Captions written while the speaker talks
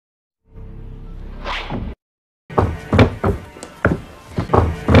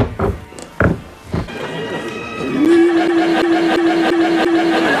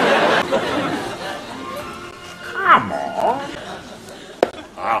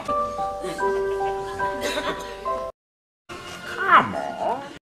Come on.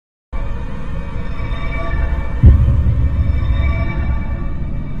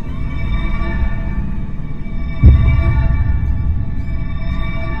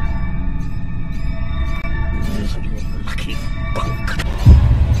 Lucky bunk.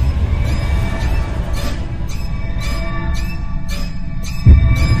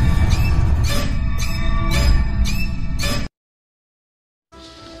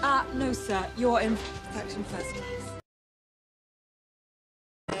 No, sir. You're in section first, please.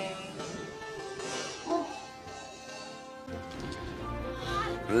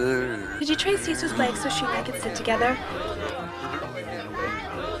 Did you trace Cecil's legs so she and I could sit together?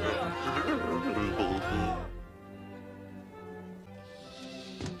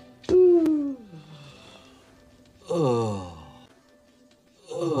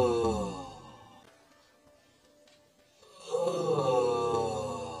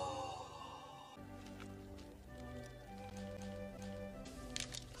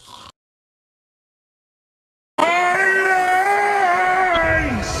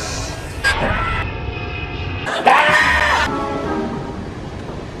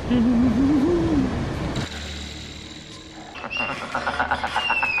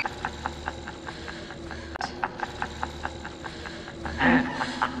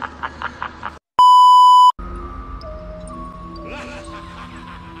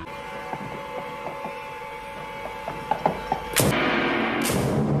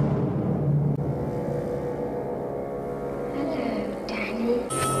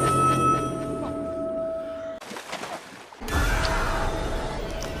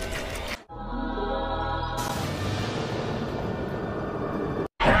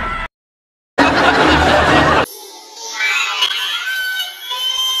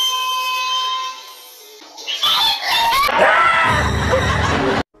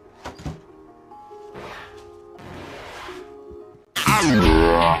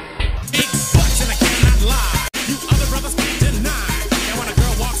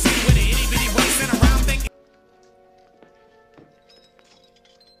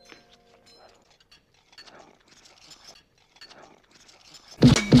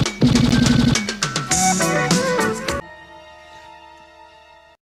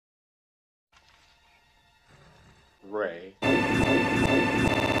 Ray.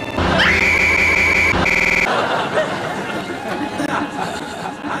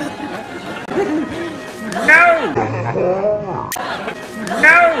 No!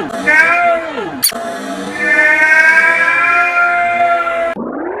 No! No!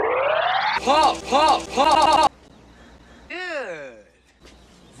 Pop, pop, pop! Good.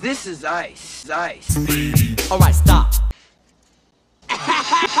 This is ice, ice. Alright, stop.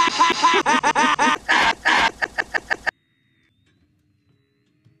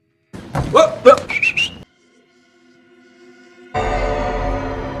 Whoop, whoop.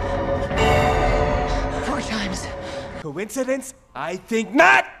 4 times. Coincidence? I think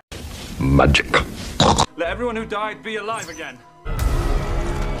not! Magic. Let everyone who died be alive again.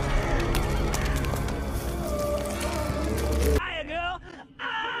 Hiya, girl.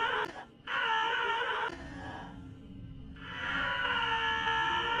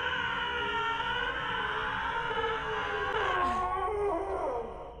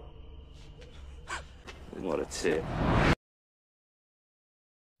 What a tip.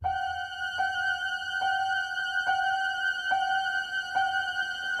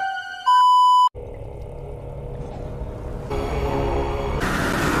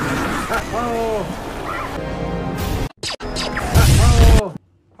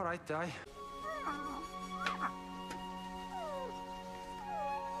 Alright, die.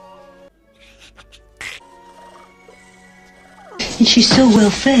 And she's so well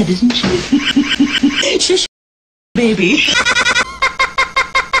fed, isn't she? Shush, baby.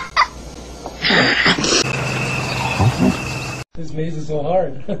 This maze is so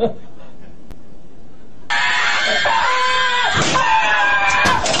hard.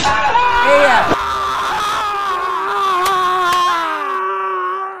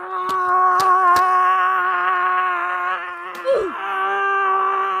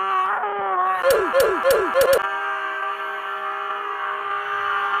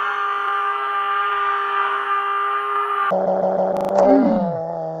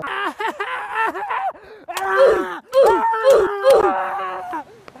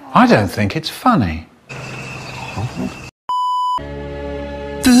 I don't think it's funny.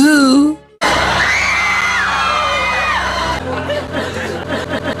 Boo!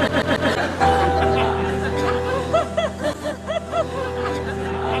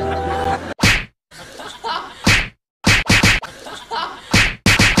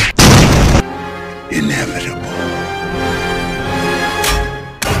 inevitable.